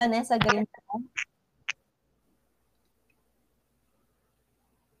Vanessa Green.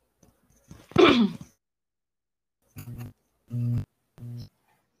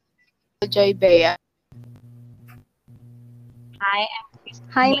 Joy Bea. Hi,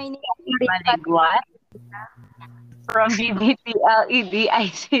 Hi, my name is Maria. Maligwat from BBT LED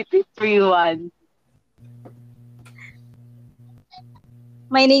ICT 31.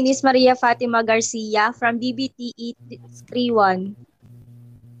 My name is Maria Fatima Garcia from DBTE 31.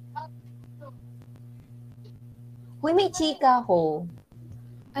 Uy, may chika ko.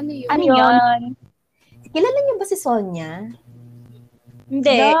 Ano yun? Ano yun? Kilala niyo ba si Sonia?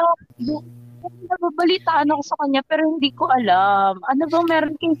 Hindi. Nababalitaan ako sa kanya pero hindi ko alam. Ano bang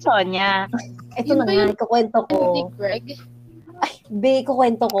meron kay Sonia? Ito na nga, ikukwento ko. Ni Greg. Ay,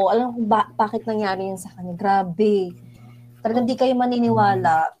 ikukwento ko. Alam ko bakit nangyari yun sa kanya. Grabe. Talagang di kayo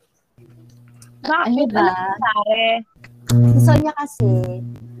maniniwala. Bakit? Ano ba? Ano nangyari? Si Sonia kasi,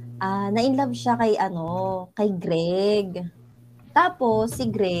 na-inlove siya kay Greg. Tapos, si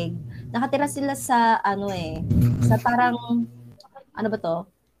Greg, nakatira sila sa, sa parang, ano ba to?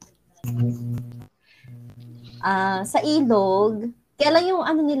 Sa ilog. Kaya lang yung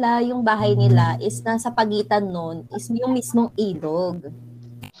yung bahay nila is nasa pagitan nun, is yung mismong ilog.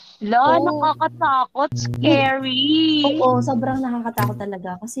 Nakakatakot. Scary. Oo, sobrang nakakatakot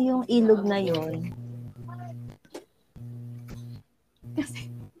talaga. Kasi yung ilog na yun,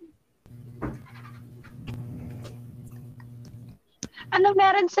 Ano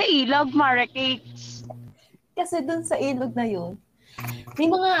meron sa ilog, Marikix? kasi dun sa ilog na yun, may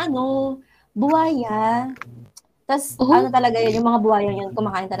mga buhaya. Tapos talaga yun, yung mga buhaya yun,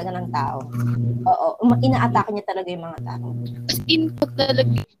 kumakain talaga ng tao. Oo, ina-atake niya talaga yung mga tao. As in, pag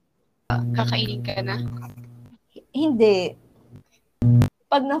nalagay kakainin ka na? Hindi.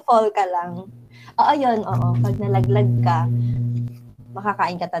 Pag na-fall ka lang. Oo. Pag nalaglag ka,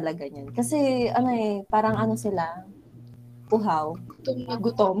 makakain ka talaga niyan. Kasi, parang sila, uhaw.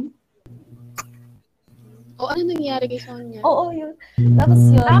 Gutom. O, ano nangyari kay Sonia? Oo, yun.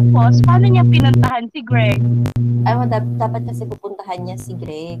 Tapos, paano niya pinuntahan si Greg? Dapat kasi pupuntahan niya si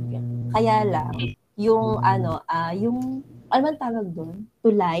Greg. Kaya lang, yung, yung, ano man tawag doon?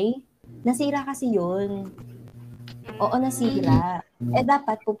 Tulay? Nasira kasi yun. Oo, nasira.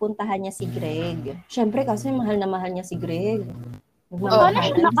 Dapat pupuntahan niya si Greg. Siyempre kasi mahal na mahal niya si Greg. Paano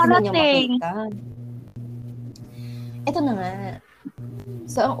siya nakarating? Ito na nga.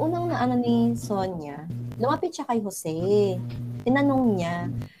 So, ang unang ni Sonia, lumapit siya kay Jose. Tinanong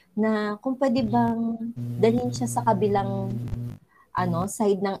niya na kung pwede bang dalhin siya sa kabilang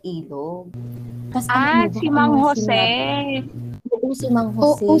side ng ilog. Si Mang Jose. Oo, si Mang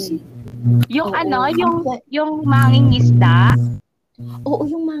Jose. Yung mangingisda? Oo,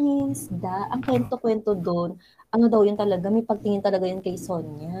 yung mangingisda. Ang kwento-kwento doon, daw yun talaga, may pagtingin talaga yun kay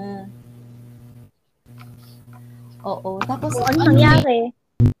Sonia. Oo, tapos Ano nangyari?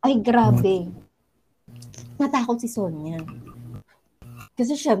 Ay, grabe. Natakot si Sonia.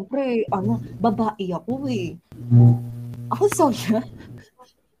 Kasi syempre, babae ako eh. Ako Sonia.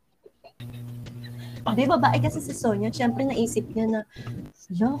 Di, babae kasi si Sonia. Syempre naisip niya na,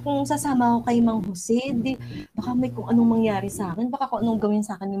 kung sasama ako kay Mang Jose, baka may kung anong mangyari sa akin. Baka kung anong gawin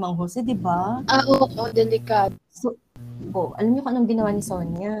sa akin ni Mang Jose, di ba? Oo, delikado. So, alam niyo kung anong ginawa ni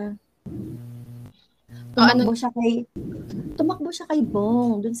Sonia? Tumakbo siya kay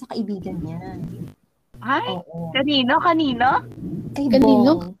Bong, dun sa kaibigan niya. Ay, oo. Kanino? Kay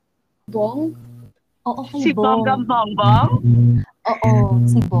Bong. Bong? Oo, kay Si Bong. Bonggang Bongbong? Oo,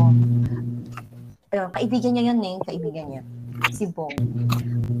 si Bong. Kaibigan niya yun kaibigan niya. Si Bong.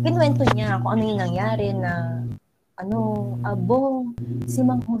 Kinuwento niya kung ano yung nangyari na Bong, si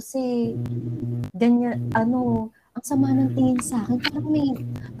Mang Jose, ganyan, ang sama ng tingin sa akin,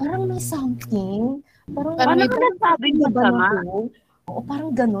 parang may something. Ano mo nasabing masama? Oo,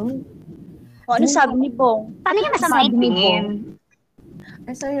 parang ganun. O, ano sabi ni Bong? Paano yung masama yung tingin?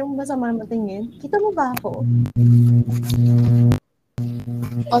 Ay, so yung masama ng tingin, kita mo ba ako?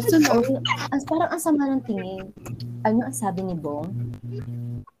 Parang ang sama ng tingin. Ano ang sabi ni Bong?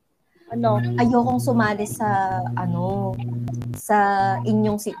 Ayokong sumali sa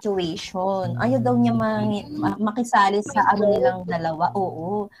inyong situation. Ayaw daw niya makisali sa nilang dalawa.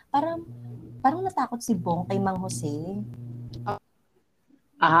 Oo. Parang natakot si Bong kay Mang Jose.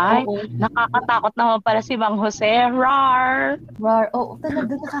 Ay, nakakatakot naman pala si Mang Jose. Rar! Oo,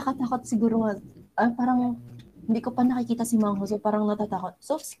 talaga nakakatakot siguro. Parang hindi ko pa nakikita si Mang Jose. Parang natatakot.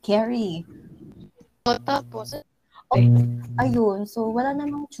 So scary. Tapos? Ayun. So, wala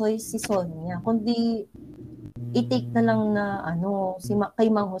namang choice si Sonia. Kundi i-take na lang na kay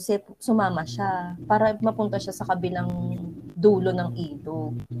Mang Jose, sumama siya para mapunta siya sa kabilang dulo ng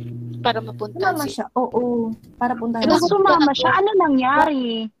ilog. Para mapunta Sumama siya, oo. Para puntahan Nung si sumama siya, ano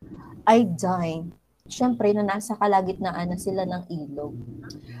nangyari? I died. Siyempre, na nasa kalagitnaan na sila ng ilog.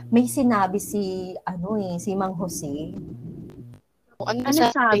 May sinabi si Mang Jose, Ano Ano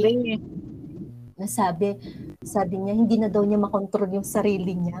sabi? sabi? sabi niya, hindi na daw niya makontrol yung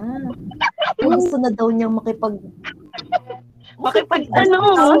sarili niya. Gusto na daw niya Makipag-ano?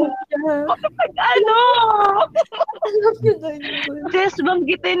 Ano? Alam niyo na yun. Ses,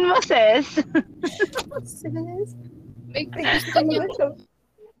 banggitin mo, Ses. Sis, May gusto niya.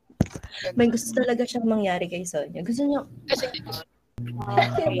 may gusto talaga siyang mangyari kay Sonia. Gusto niya, Kasi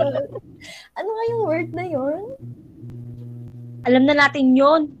ano nga yung word na yun? Alam na natin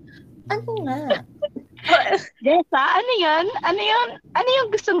yun. Ano nga? Jessa, ano yun? Ano yung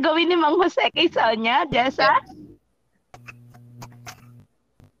gustong gawin ni Mang Jose kay Sonia, Jessa?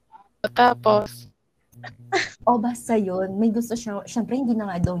 tapos, Basta yun. May gusto siya. Siyempre, hindi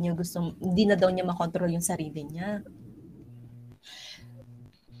na daw niya makontrol yung sarili niya.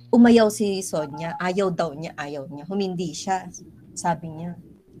 Umayaw si Sonia. Ayaw niya. Humindi siya. Sabi niya.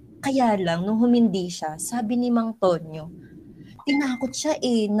 Kaya lang, nung humindi siya, sabi ni Mang Tonyo, tinakot siya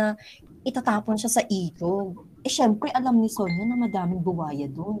na itatapon siya sa ilog. Siyempre, alam ni Sonia na madaming buwaya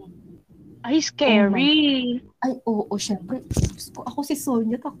doon. Ay, scary. Ay, oo, siyempre. Ako si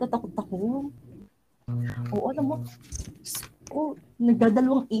Sonia, takot ako. Oo, alam mo,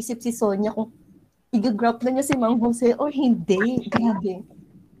 nagdadalawang isip si Sonia kung i-grab na niya si Mang Jose o hindi. Grabe.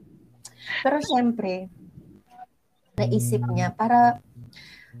 Pero siyempre, naisip niya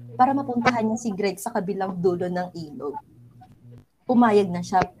para mapuntahan niya si Greg sa kabilang dulo ng ilog. Pumayag na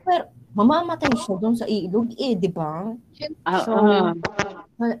siya. Pero mamamatay siya doon sa ilog di ba? So,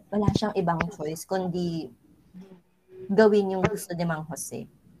 wala siyang ibang choice kundi gawin yung gusto ni Mang Jose.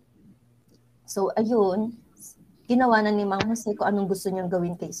 So, ayun, ginawa na ni Mang Jose kung anong gusto niyang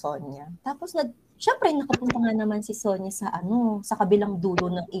gawin kay Sonia. Tapos, syempre, nakapunta nga naman si Sonia sa kabilang dulo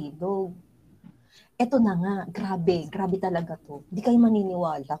ng ilog. Eto na nga, grabe talaga to. Hindi kayo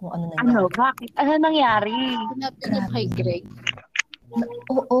maniniwala kung ano nangyari. Ano? Bakit? Ano nangyari? sinabi niya kay Greg.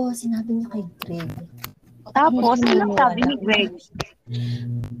 Oo, sinabi niya kay Greg. Tapos, Hindi anong sabi ni naniniwala. Greg?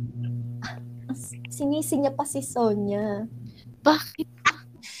 Sinisi niya pa si Sonia. Bakit?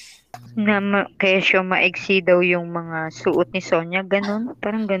 Kaya siya maigsi daw yung mga suot ni Sonia, ganun,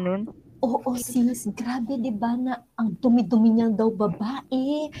 parang ganun. Oo, sis, grabe, di ba, na ang dumi-dumi niya daw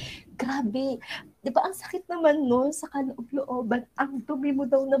babae. Grabe. Di ba, ang sakit naman nun sa kaloob-looban, ang dumi mo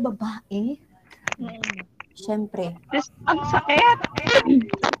daw na babae. Siyempre. Ang sakit.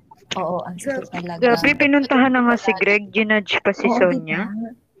 Oo, ang sakit talaga. Grabe, pinuntahan na nga si Greg, ginudge pa si Oo, Sonia.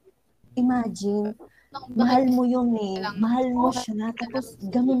 diba? Imagine, mahal mo yun mahal mo siya, tapos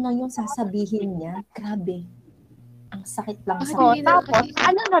ganun na yung sasabihin niya. Grabe. Ang sakit lang sa So, tapos,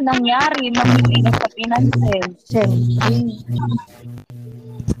 ano na nangyari? Mamili na sa pinansin. Siyempre,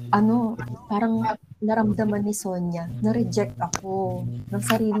 parang naramdaman ni Sonia, na-reject ako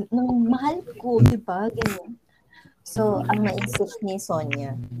ng mahal ko, di ba? Ganyan. So, ang naisip ni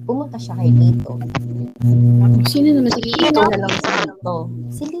Sonia, pumunta siya kay Lito. Sino naman si Lito? Ito na lang si Lito.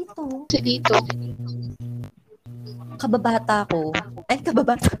 Si Lito. Si Lito. Kababata ko.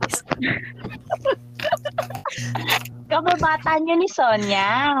 Kababata ko. Kababata niya ni Sonia.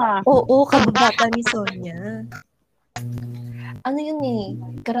 Oo, kababata ni Sonia. Ano yun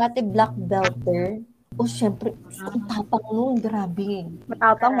karate black belter. Syempre, ang tapang nun, grabe.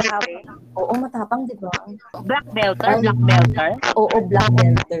 Matapang. Oo, matapang, di ba? Black belter? Oo, black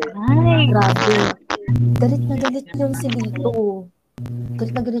belter. Ay, Grabe. Galit na galit yun si Lito.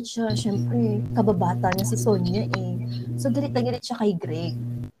 Galit na galit siya, syempre, kababata niya si Sonia So, galit na galit siya kay Greg.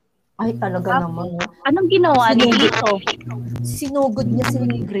 Ay, talaga naman. anong ginawa ni Lito? Sinugod niya si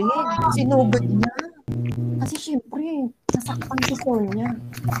Greg. Sinugod niya. Kasi syempre, nasaktan si Sonia.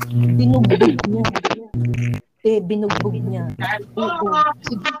 Binugbog niya. Binugbog niya. Oo.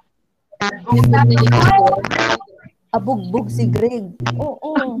 Binugbog ni Lito. Abugbog si Greg.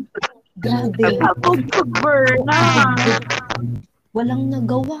 Oo. Grabe. Abugbog Berna. Walang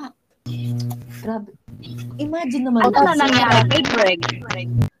nagawa. Grabe. Imagine naman. Ano na nangyari kay Greg?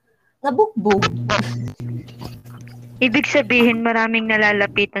 Nabugbog. Ibig sabihin, maraming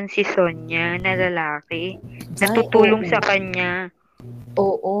nalalapitan si Sonia na lalaki. Natutulong oo. sa kanya.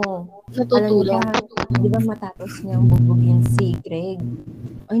 Oo. Natutulong. Di ba matapos niyang bubugin si Greg?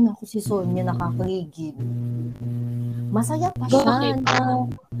 Ay naku, si Sonia nakakahigil. Masaya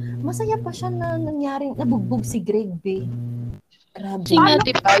pa siya na nangyaring nabugbog si Greg, be. Grabe. Kasi nga,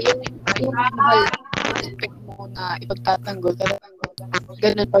 di ba, yung mahal, expect mo na ipagtatanggol ka.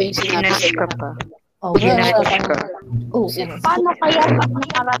 Ganun pa yung sinabi Ginudge ka sa'yo. pa. Oh, well, Ginadge ka. Oo. Paano kaya pag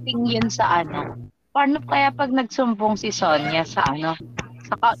nakarating yun sa ano? Paano kaya pag nagsumbong si Sonia sa ano?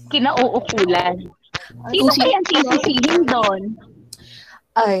 Sa kinauukulan? Sino kaya ang sisisihin doon?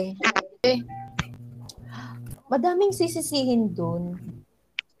 Ay, madaming sisisihin dun.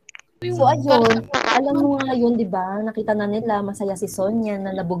 So, ayun, alam mo nga yun, di ba? Nakita na nila, masaya si Sonia,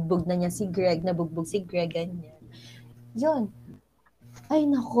 na nabugbog na niya si Greg, nabugbog si Greg, ganyan. Yun. Ay,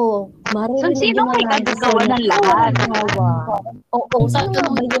 nako. So, Maririnig sino yun may na lang ni kagagawa Sonia. ng lahat? Oo, sino nga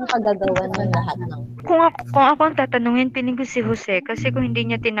ba yung kagagawan ng lahat ng... Kung ako ang tatanungin, piling ko si Jose. Kasi kung hindi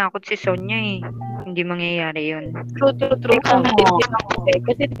niya tinakot si Sonia hindi mangyayari yun. True. Ikaw Tama mo. din ako eh.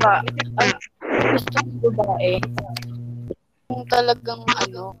 Kasi diba, ang gusto ng babae, kung talagang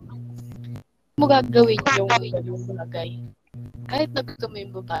ano, mo gagawin yung bagay. Kahit na gusto mo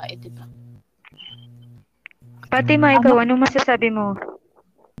yung babae, diba? Fatima, ikaw, anong masasabi mo?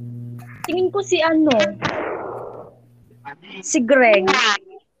 Tingin ko si Greg.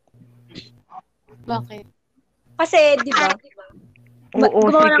 Bakit? Kasi, di ba, Oo,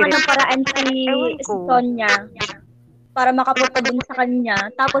 gumawa si naman Greg. ng paraan Ewan si ko. Sonia para makapunta dun sa kanya.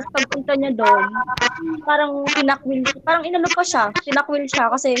 Tapos pagpunta niya doon, parang inano pa siya, tinakwil siya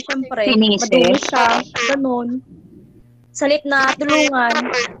kasi syempre, Sinisis. madumi siya, ganun. Salit na tulungan,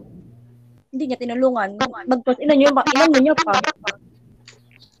 hindi niya tinulungan. Inano niya pa.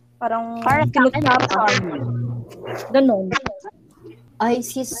 Parang Para sa akin, kinutsa pa. Sonia. Ganun. Ay,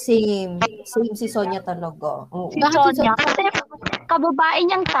 same. Same si Sonia talaga. Oo. Si Sonia, kasi kababae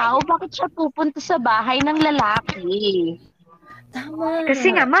niyang tao, bakit siya pupunta sa bahay ng lalaki? Tama.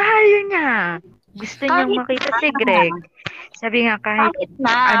 Kasi nga, mahal niya. Gusto niyang Kahit makita na. si Greg. Sabi nga, kahit Kahit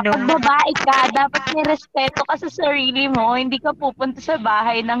na, ano, pag babae ka, dapat may respeto ka sa sarili mo, hindi ka pupunta sa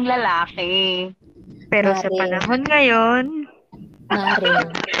bahay ng lalaki. pero sa Mare. panahon ngayon, Mare.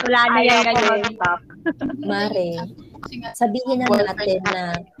 Wala na yan Ayaw ko ngayon. mag-stop. Mare. Kasi nga, Sabihin na natin na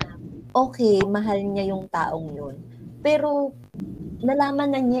okay, mahal niya yung taong yun. Pero nalaman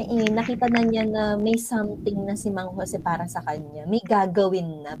na niya nakita na niya na may something na si Mang Jose para sa kanya. May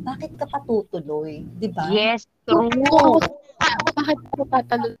gagawin na. Bakit ka patutuloy? Di ba? Yes, kung true. bakit ako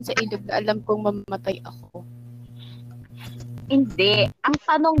tatalon sa ilog na alam kong mamamatay ako? Hindi. Ang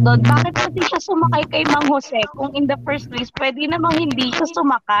tanong doon, bakit pati siya sumakay kay Mang Jose kung in the first place, pwede namang hindi siya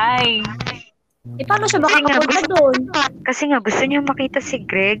sumakay? Eh, paano siya Kasi nga, makakapunta doon? kasi nga gusto niya makita si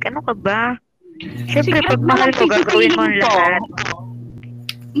Greg. Ano ka ba? Si Siyempre, Greg pag mahal naman ko, gagawin mo ang sisisihin ko. lahat.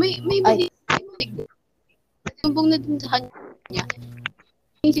 May Ay. sumbong na din sa kanya.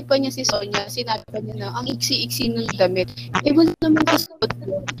 Isipan niya si Sonia, sinabi pa niya na ang iksi-iksi ng damit. Eh, wala naman kasuot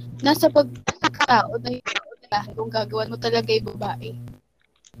yun. Nasa pagkakao na yun kung gagawan mo talaga yung babae.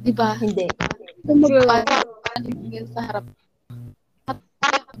 Diba? Hindi. Kung magpapaligyan sa harap,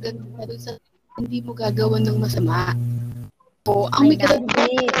 ganda doon sa hindi mo gagawan ng masama. O, ang may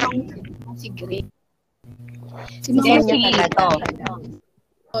Hindi. si Greg. Si Si Mga Sonia talaga.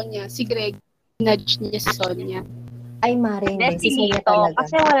 Sonia, si Greg, nudge niya si Sonia. Ay, Mare, hindi. Hindi, si Si Sonia Lito. talaga.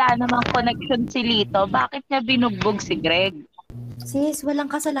 Kasi wala namang connection si Lito. Bakit niya binugbog si Greg? Sis, walang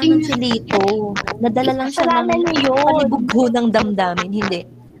kasalanan si Lito. Nadala lang siya Kasalanan ng niya yun. palibugho ng damdamin. Hindi.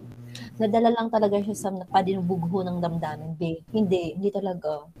 Nadala lang talaga siya sa palibugho ng damdamin. Be, hindi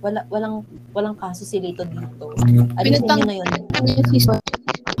talaga. Walang kaso si Lito dito. Alisin niyo na yun. Niya si Sonia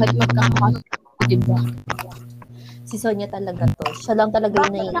kahit magkakaso, diba? Si Sonia talaga to. Siya lang talaga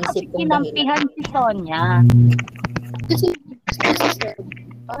yung Bakit niya kasi naiisip kong dahilan. kinampihan si Sonia? Kasi sir,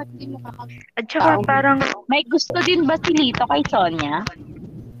 parang hindi mo At saka parang May gusto din ba si Lito kay Sonia?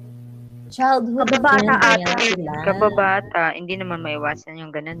 Childhood Kababata friend ata. niya sila. kababata, hindi naman maiwasan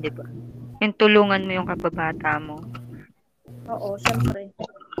yung ganun, di ba? Yung tulungan mo yung kababata mo. Oo, syempre.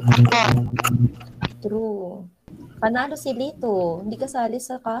 True. Panalo si Lito. Hindi kasali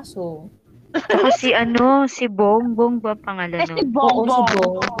sa kaso. Saka si Bongbong ba pangalan Eh si nun? Oo, si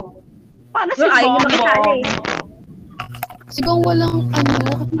Bongbong. Bong. Paano si Well, ayaw niya makisali. Bongbong? siguro walang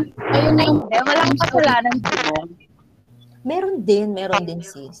ayaw niya Hindi, walang kasalanan si Bong. Meron din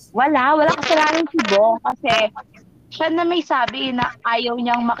sis. Walang kasalanan si Bong kasi siya na may sabi na ayaw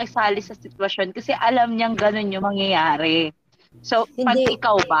niyang makisali sa sitwasyon kasi alam niyang ganun yung mangyayari. So, pag Hindi.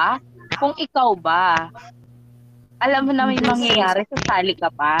 kung ikaw ba, alam mo na may Hindi, mangyayari, sasali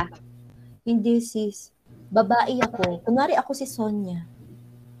ka pa. Hindi sis. Babae ako. Kunwari ako si Sonia.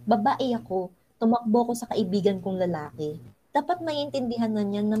 Babae ako. Tumakbo ko sa kaibigan kong lalaki. Dapat maiintindihan na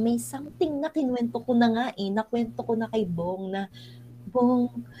niya na may something na kinwento ko na nga nakwento ko na kay Bong na, Bong,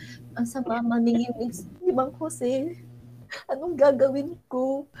 ang sama maningin ni Mang Jose. Anong gagawin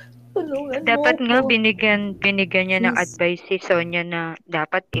ko? Tulungan mo Dapat nga ko. binigyan niya ng Sis, advice si Sonia na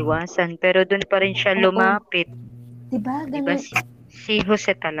dapat iwasan. Pero doon pa rin siya oo. lumapit. Diba, Diba ganun, si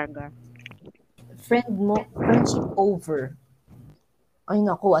Jose talaga? friend mo, friendship over. Ay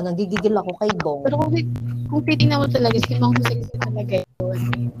naku, nagigigil ako kay Bong. Pero kung titingnan mo talaga, si Mang Jose talaga yun.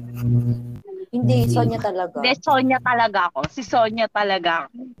 Hindi, Sonia talaga. Hindi, Sonia talaga ako. Si Sonia talaga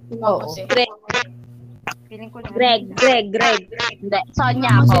ako. Si Mang Oo. Jose. Feeling ko Greg. Hindi,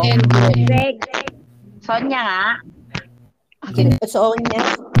 Sonia Mang ako. Jose and Greg. Greg. Sonia nga. Sonia.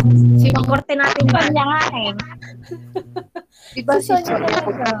 Si Mang Korte natin yan. Sonia nga eh. Diba Si Sonia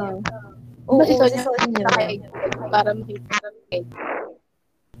talaga. Diba si Oo, si Sonia? Sonia. Para makita.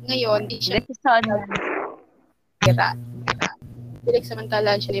 Ngayon, di siya Hindi, si Sonia. kira.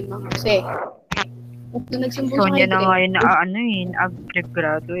 Pinagsamantalaan siya ni Mang Jose. At nung nagsumbong siya Sonia kay na nga Greg, yun na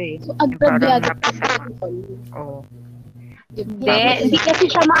nag-grado eh. so Parang agrabyado napasa. Oo. Hindi kasi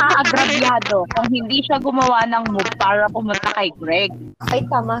siya maaagrabyado kung hindi siya gumawa ng move para pumunta kay Greg. Ay,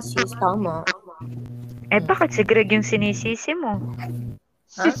 tama sis, tama. Bakit si Greg yung sinisisi mo?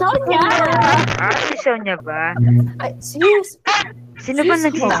 Si Sonia! Si Sonia ba? Ay, sis. Sino ba Sis,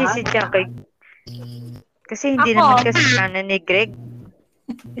 nagsisisi dyan kay... Kasi hindi Ako. naman kasalanan ni Greg.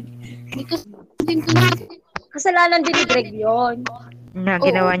 Hindi kasi din ko na Kasalanan din ni Greg yun. Na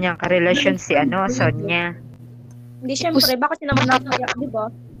ginawa niyang karelasyon si Sonia. Hindi, syempre, bakit naman napaya, di ba?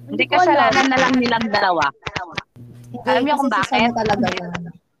 Hindi kasalanan na lang nilang dalawa. Hindi, Alam niyo kasi kung si bakit? Sonia talaga yan.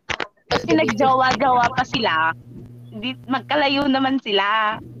 Kasi nagjowa-jowa pa sila. Hindi, magkalayo naman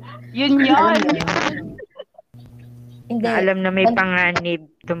sila. Yun Alam yun. mo yun. Hindi. Na alam na may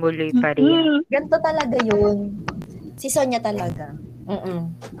panganib, tumuloy pa rin. Ganito talaga yun. Si Sonia talaga.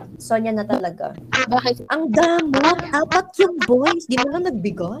 Sonia na talaga. bakit Ang damot. 4 yung boys. Di mo lang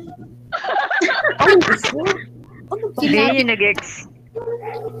nagbigay. Ano gusto? Ano ba? Hindi yung nag-ex.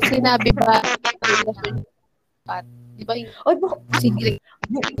 sinabi ba at di ba yung Ay, baka, si Greg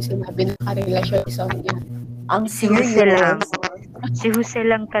sinabi na karelasyon ni Sonia? ang Si Jose lang. serious. Si Jose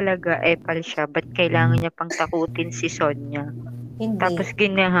lang talaga epal siya. Ba't kailangan niya pang takutin si Sonia? Hindi. Tapos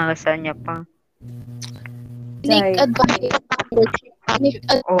ginahasa niya pa. Nick advice. Nick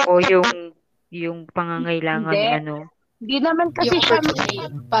Oo, yung pangangailangan Hindi. Hindi naman kasi yung siya,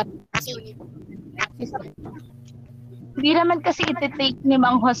 para hindi naman kasi iti-take ni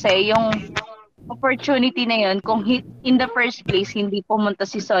Mang Jose yung opportunity na yun kung in the first place hindi pumunta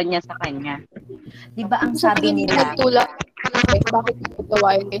si Sonia sa kanya. Di ba ang sa sabi tingin niya nila, nagtulak bakit nagawa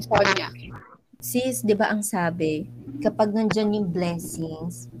yun kay Sonia? sis, di ba ang sabi, kapag nandyan yung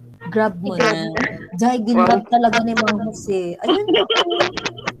blessings, grab mo na. Dahil ginrab talaga ni Mang Jose. Ayun ako.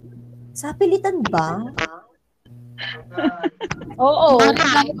 Sa pilitan ba? Oo.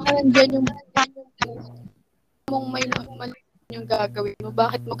 Bakit na nandyan yung mong may mali yung gagawin mo?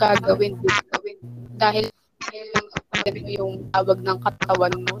 Bakit mo gagawin? Dahil yung tawag ng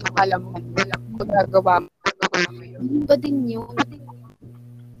katawan mo, alam mo, magagawa mo. Ano ba din yun?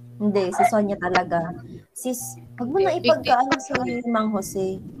 Hindi, si Sonia talaga. Sis, wag mo na ipagkaano sa Mang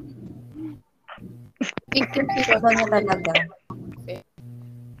Jose. Victim si Si Sonia talaga.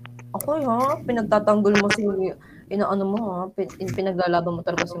 Ako ha, pinagtatanggol mo si, inaano mo ha, pinaglalaban mo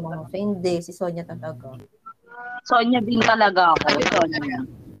talaga si Mang Jose. Hindi, si Sonia talaga. Sonia din talaga ako. Sonia.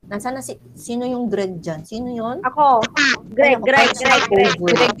 Nasaan na sino yung Greg dyan? Sino yun? Ako. Greg. Greg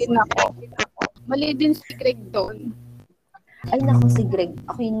din ako. Mali din si Greg doon. Ay nako, si Greg.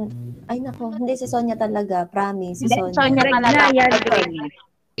 Ako yun, ay nako, hindi si Sonia talaga. Promise, si Hindi, Sonia. Sonia Greg talaga. na yan, ako. Greg.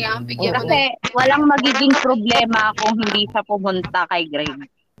 Kaya ang bigyan ko Kasi walang magiging problema kung hindi siya pumunta kay Greg.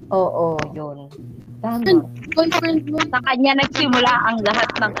 Oo, yun. Tama. boyfriend mo. Sa kanya nagsimula ang lahat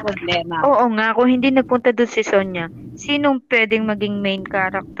ng problema. Oo nga, kung hindi nagpunta doon si Sonia, sinong pwedeng maging main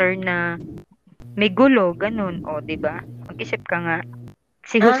character na may gulo, ganun. O, di ba? Mag-isip ka nga.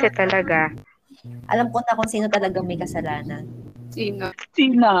 Si Jose talaga. Alam ko na kung sino talaga may kasalanan. Sino?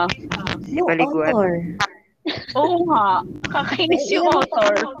 Sina? Yung Paliguan. author. Oo nga. Kakainis yung Ay,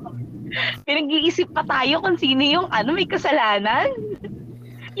 author. Pinag-iisip pa tayo kung sino yung may kasalanan.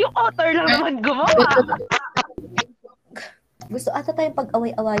 Yung author lang naman gumawa. Gusto ata tayong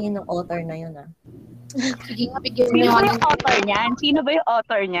pag-away-awayin ng author na yun ah. Sige nga, bigyan mo Sino yung ba ano. yung author niyan? Sino ba yung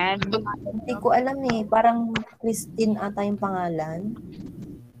author niyan? Hindi ko alam eh. Parang Christine ata yung pangalan.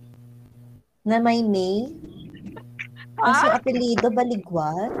 Na may May. Tapos yung apelido,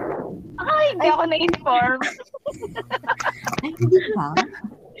 Baligwat. Ay, hindi ako na-inform. Ay, hindi pa.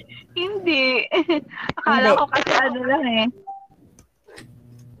 Hindi. Akala Hindi. ko kasi ano lang eh.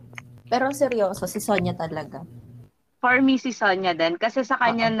 Pero seryoso, si Sonia talaga. For me, si Sonia din. Kasi sa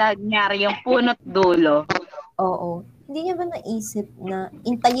kanya nangyari yung punot dulo. Oo. Hindi niya ba naisip na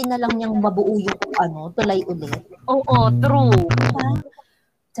intayin na lang niyang mabuo yung tulay ulit? Oo, true. Diba?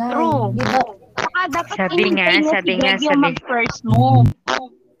 Jai, True. di ba? Saka dapat Sabi nga, inintay niya si sabi nga, Greg yung sabi. mag-first move.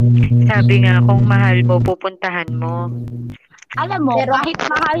 Sabi nga, kung mahal mo, pupuntahan mo. Alam mo, Pero- kahit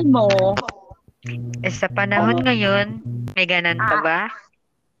mahal mo, Sa panahon ngayon, may ganan pa ba?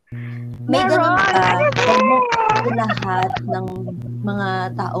 May ganun meron. ka, huwag mo lahat ng mga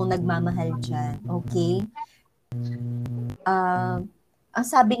taong nagmamahal dyan, okay? Ang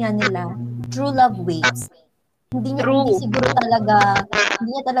sabi nga nila, true love waits. Hindi niya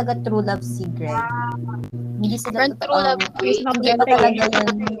talaga true love si Greg. Hindi sila Friend, true love is not hindi pa talaga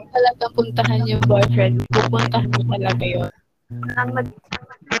yan. talaga puntahan yung boyfriend. Pupuntahan mo talaga yun. Ang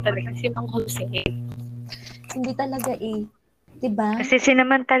talaga si Mang Jose. Hindi talaga diba? Kasi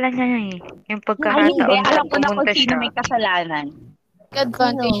sinamantala niya yung Ay, hindi. pagkakataon Alam ko na kung pumunta sino siya. may kasalanan.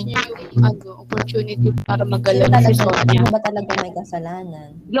 Advantage Sino? niya yung opportunity para magalan si Sino Sonia. ba talaga may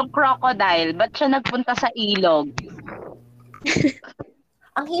kasalanan? Yung crocodile, ba't siya nagpunta sa ilog?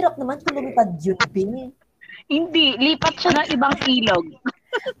 Ang hirap naman kung lumipad yun, Bin. Hindi, lipat siya ng ibang ilog.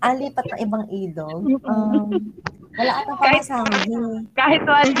 Lipat ng ibang ilog. Wala atang Kahit- pamasahe. Kahit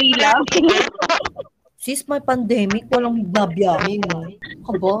 1 lang. Sis, may pandemic, walang babiyahin, no?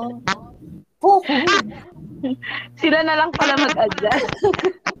 Kaba? Focus! Sila na lang pala mag-adjust.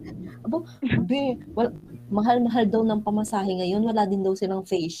 Abo, mahal-mahal daw ng pamasahe ngayon. Wala din daw silang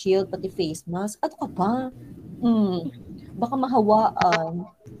face shield, pati face mask. Ano ka pa? Baka mahawaan.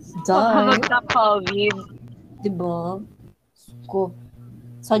 Jai. Magka-COVID. Diba? Ko.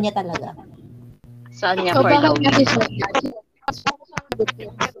 Sonia talaga. Sonia So, for the bakit nga si win. Sonia?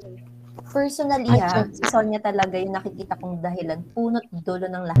 Personally, Ay, si Sonia talaga yung nakikita kong dahilan, punot dulo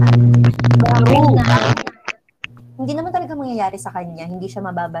ng lahat. True. Hindi naman talaga mangyayari sa kanya. Hindi siya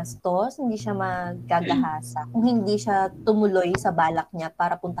mababastos, hindi siya magagahasa. Kung hindi siya tumuloy sa balak niya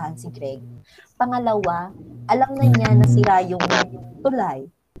para puntahan si Greg. Pangalawa, alam na niya na sira yung tulay.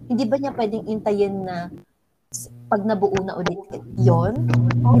 Hindi ba niya pwedeng intayin na pag nabuo na ulit yun?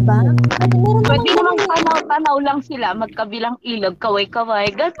 Diba? Pwede namang tanaw-tanaw lang sila, magkabilang ilog,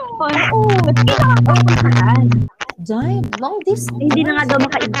 kaway-kaway, gano'n. Oo. Ba't kailangan pupuntahan? Jai, long distance. Hindi na nga daw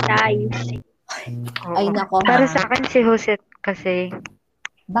makaintay. Ay, nako, Para ha? sa akin si Jose kasi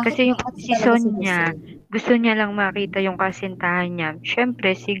yung Bakit si talaga Sonia, Jose? gusto niya lang makita yung kasintahan niya.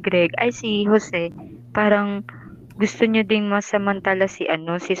 Siyempre si Jose, parang gusto niya ding masamantala si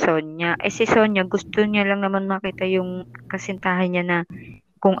Sonia. Si Sonia gusto niya lang naman makita yung kasintahan niya na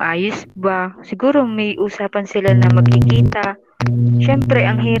kung ayos ba. Siguro may usapan sila na magkikita. Siyempre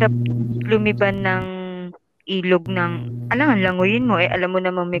ang hirap lumiban ng ilog ng alangan languyin mo alam mo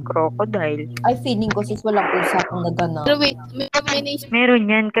namang may crocodile. Ay, feeling ko sis walang usapang na gano'n. Pero wait, may naisip Meron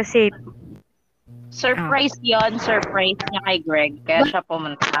yan kasi Surprise yon, surprise niya kay Greg, kaya siya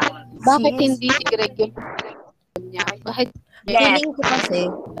pumunta. bakit Sis, hindi si Greg yung niya? Bakit Yes. feeling ko kasi,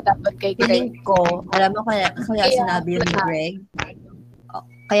 dapat kay Greg? feeling ko, alam mo kaya Kaya, sinabi yun ni Greg?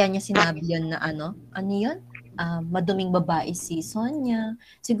 Kaya niya sinabi yun na ano yun? Maduming babae si Sonia.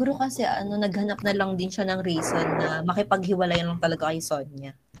 Siguro kasi naghanap na lang din siya ng reason na makipaghiwalay lang talaga kay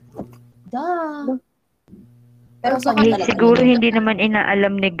Sonia. Pero Sonia talaga siguro yun. hindi naman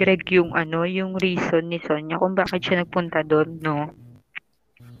inaalam ni Greg yung yung reason ni Sonia kung bakit siya nagpunta doon, no?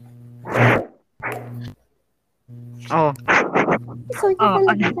 Oh. Sonia Oh,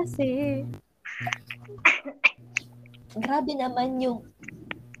 talaga kasi. Grabe naman yung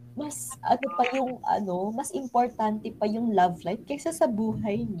mas mas importante pa yung love life kaysa sa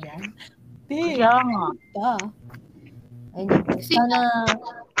buhay niya. Kaya nga. Ay, naku.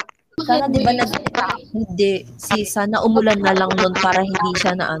 Sana di ba hindi, sana umulan na lang nun para hindi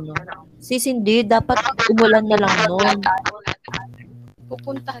siya na Sis, hindi, dapat umulan na lang nun.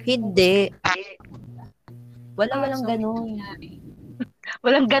 Pupuntahan. Hindi. Walang ganun.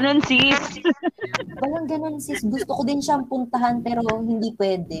 Walang ganun, sis. Walang ganun, sis. Gusto ko din siyang puntahan pero hindi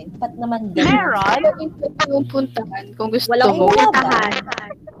pwede. Ba't naman ganun? Meron. Yung puntahan kung gusto Walang mo. pupuntahan.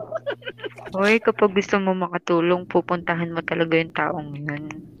 Hoy, kapag gusto mo makatulong, pupuntahan mo talaga yung taong yun.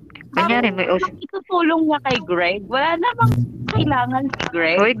 Kunyari, may Itutulong niya kay Greg. Wala namang kailangan si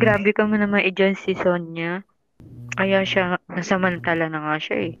Greg. Hoy, grabe ka mo naman i-dyan si Sonia. Kaya siya, nasamantala na nga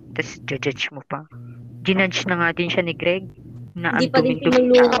siya eh. Tapos, judge mo pa. Ginudge na nga din siya ni Greg. Na Hindi ang pa din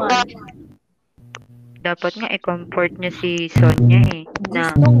duming-dumi. tinulungan. Dapat nga i-comfort niya si Sonia eh.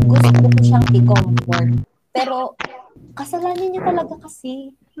 Na, Gusto ko siyang i-comfort. Pero, kasalanan niya talaga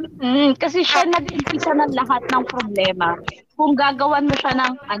kasi. Kasi siya nag-umpisa ng lahat ng problema. Kung gagawan mo siya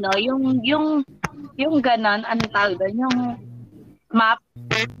ng yung ganon, ano tawag doon, yung map,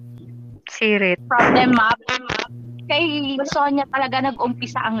 sirit. problem map, kay Sonia talaga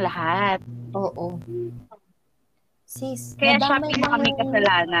nag-umpisa ang lahat. Oo. Sis, Kaya siya may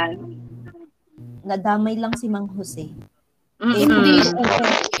kasalanan. nadamay lang si Mang Jose. Hindi Mm-mm.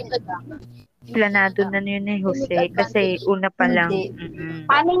 Planado na yun ni Jose kasi una pa lang. Hindi.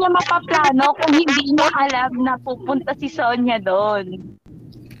 Paano niya mapaplano kung hindi niya alam na pupunta si Sonia doon?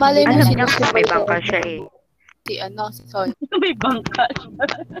 Malay mo Alam si niya kung may bangka siya eh. si Sonia. May bangka.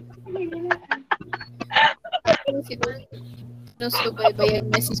 Sinusubaybayan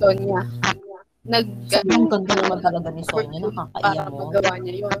niya si Sonia. Sobrang ganda naman talaga ni Sonia, nakakaiyak Para mo. magawa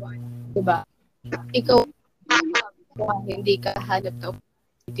niya yun. Diba? Ikaw, hindi ka hanap na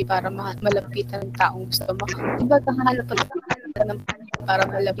opportunity para malapitan ng taong gusto mo. Diba kahanap ka para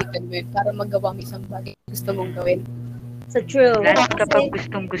malapitan mo yun, para magawa mo isang bagay na gusto mong gawin. So true. Lalo kapag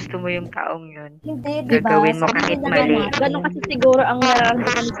gustong-gusto mo yung taong yun. Hindi, di ba? Gagawin mo kahit mali. Ganun kasi siguro ang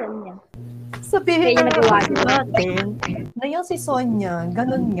nararamdaman ni Sonia. Sabihin Kaya na nagawa natin na yung si Sonia,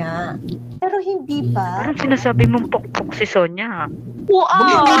 ganun nga. Pero hindi pa. Parang sinasabi mong pokpok si Sonia. Baka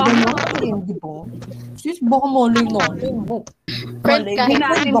hindi po. Sis, baka malay natin. Friend, Malay kahit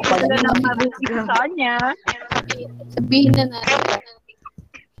Natin baka sila lang. ng mabuti si Sonia. Sabihin na natin.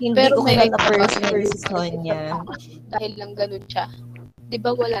 Hindi Pero ko may kilala right ka person ba? si Sonia. Dahil lang ganun siya. Di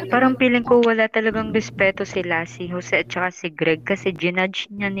ba wala na? Parang feeling ko wala talagang respeto sila si Jose at saka si Greg kasi ginudge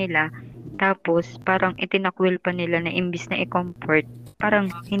niya nila. Tapos parang itinakwil pa nila na imbis na i-comfort.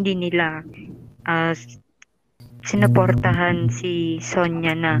 Parang hindi nila ah, sinuportahan si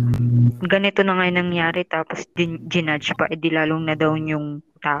Sonia na ganito na nga yung nangyari tapos ginudge pa edi lalong na down yung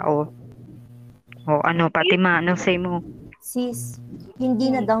tao. O ano, Fatima, ano say mo? Sis, hindi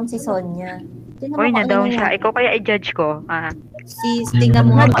na down si Sonia. Tingnan mo Oy, kung na ano down siya. nangyari. Ikaw kaya i-judge ko. Sis, tingnan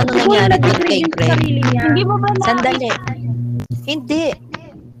mo nga kung ano nangyari doon kay Yung Greg. sarili niya. Hindi mo ba na... Sandali. Hindi.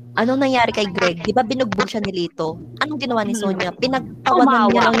 Anong nangyari kay Greg? Di ba binugbog siya ni Lito? Anong ginawa ni Sonia? Pinagtawanan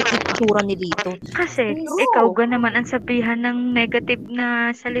niya lang yung itsura ni Lito. Kasi ikaw naman ang sabihan ng negative na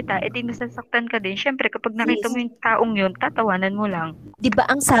salita, edi masasaktan ka din. Syempre, kapag nakita mo yung taong yun, tatawanan mo lang. Di ba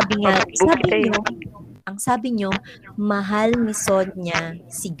ang sabi niya, Pabugbog sabi niyo, mahal ni Sonia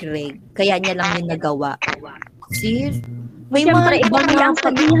si Greg. Kaya niya lang yun nagawa. Sis, may Siyempre, mahal ikaw ba kaya na ang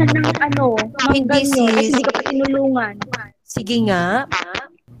sabihan ng Hindi, manggan nyo, kasi sis. hindi ka pa tinulungan. Sige nga,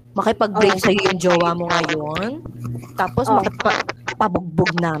 makipag-break sa'yo yung jowa mo ngayon. Tapos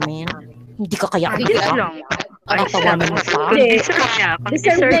pabugbog namin. Hindi ka kaya Ayos lang. Ayos lang. Nakatawanan mo pa? Kung deserve niya. Kung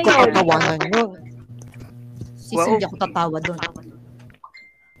Deserve deserve na niya. yun. Katawanan yun. Sis, Wow. hindi ako tatawa doon.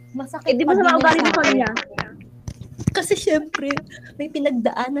 Masakit Di ba sa ugali ni Sonia? Kasi syempre, may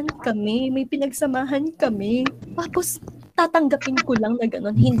pinagdaanan kami, may pinagsamahan kami. Tapos, tatanggapin ko lang na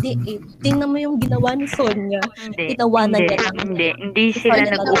gano'n. Hindi eh. Tingnan mo yung ginawa ni Sonia. Tinawanan niya lang. Hindi sila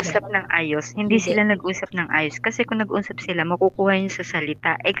Sonia nag-usap ng ayos. Hindi Hindi. sila nag-usap ng ayos. Kasi kung nag-usap sila, makukuha yun sa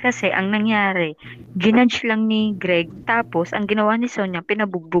salita. Eh kasi, ang nangyari, ginudge lang ni Greg. Tapos, ang ginawa ni Sonia,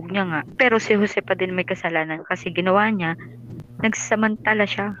 pinabugbog niya nga. Pero si Jose pa din may kasalanan. Kasi ginawa niya, nagsamantala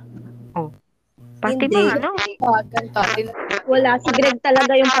siya. Oh. Pati Hindi. mga ano, Ganito. Wala, si Greg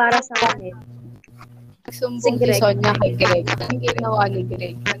talaga yung para sa akin. Nagsumbong Si si Greg. Sonia kay Greg. Ang ginawa ni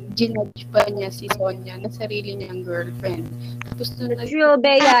Greg, ginudge pa niya si Sonia na sarili niyang girlfriend. Tapos nung, True,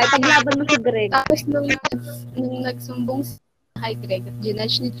 Bea, ipaglaban mo si Greg. tapos nung nagsumbong si kay Greg at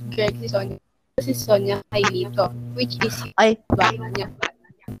ginudge ni Greg si Sonia kay Lito, which is Ay. bago niya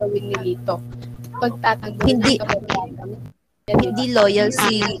gawin ni Lito. Pagtatanggol Hindi. Hindi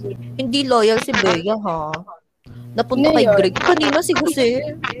loyal si Bea, ha? Napunta kay Ngayon. Greg. Kanina si Jose.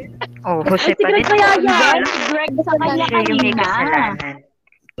 oh, Jose Si pa Greg din. kaya yan. Greg sa kanya Siya yung may kanina. kasalanan.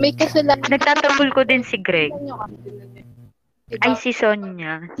 May kasalanan. Nagtatanggol ko din si Greg. Diba? Ay, si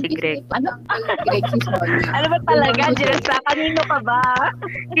Sonia, si Greg. Greg si Sonia. Ano ba talaga, Jessa? Kanino ka ba?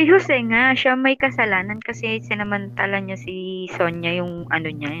 Si Jose nga, siya may kasalanan kasi sinamantala niya si Sonia yung ano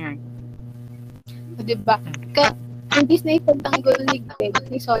niya yan. Diba? Imbis na ipagtanggol ni Greg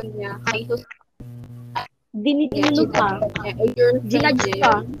si Sonia kay Jose. Dinitino pa. Ginudge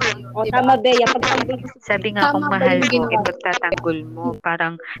pa. O, tama, Bea. Pagtanggol ko si Sabi nga kung Tama ba mahal yung mo, ginawa? ipagtatanggol mo.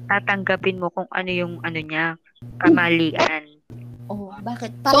 Parang tatanggapin mo kung ano yung ano niya, kamalian. Oh,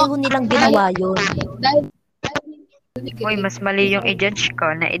 bakit? Pareho nilang ginawa yun. Dahil Uy, mas mali yung i-judge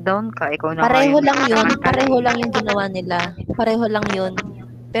ka, na i-down ka, ikaw na Pareho kayo lang yun. nagsamantala. Pareho lang yung ginawa nila. Pareho lang yun.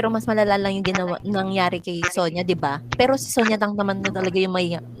 Pero mas malala lang yung nangyari kay Sonia, di ba? Pero si Sonia lang naman na talaga yung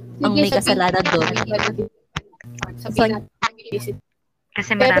may kasalanan doon. Sabihin natin,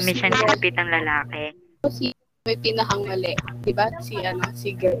 Kasi marami siyang nilipitang lalaki. si may pinakang mali, 'di ba? Si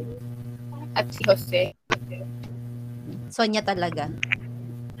Greg at si Jose. Sonia talaga.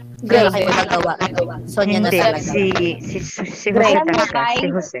 Wala kayo magagawa. Sonya na Hindi, talaga. si Jose Alam niyo, talaga, si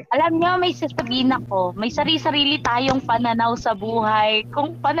guys, Jose. alam niyo, may sasabihin ako, may sarili-sarili tayong pananaw sa buhay.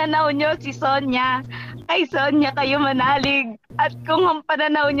 Kung pananaw niyo si Sonia, kay Sonia kayo manalig. At kung ang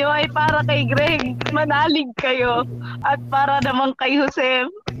pananaw niyo ay para kay Greg, manalig kayo. At para naman kay Jose,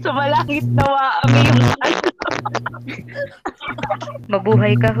 sumalangit nawa ang iyong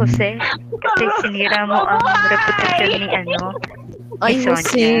Mabuhay ka, Jose. Kasi sinira mo ang reputasyon ni Ay, ni Jose,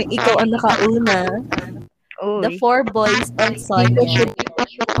 Sonia. ikaw ang nakauna. The Uy, 4 boys and Hindi ko sure Sonya.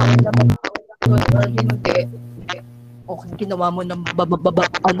 kung or hindi. Okay, ginawa mo ng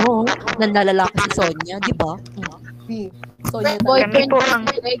nanlalaki si Sonya, di ba? Sonya talaga. Boyfriend po ko ang-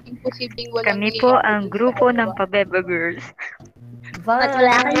 si Greg, imposibleng walang kami po nangyayari ang sa grupo ng dalawa. Pabebe Girls. At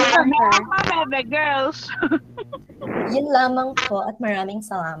wala kang pangka. Baby girls. Yun lamang po at maraming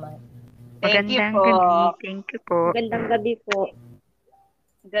salamat. Thank you Magandang po. gabi. Thank you po. Magandang gabi po.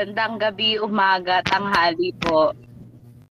 Gandang gabi, umaga, tanghali po.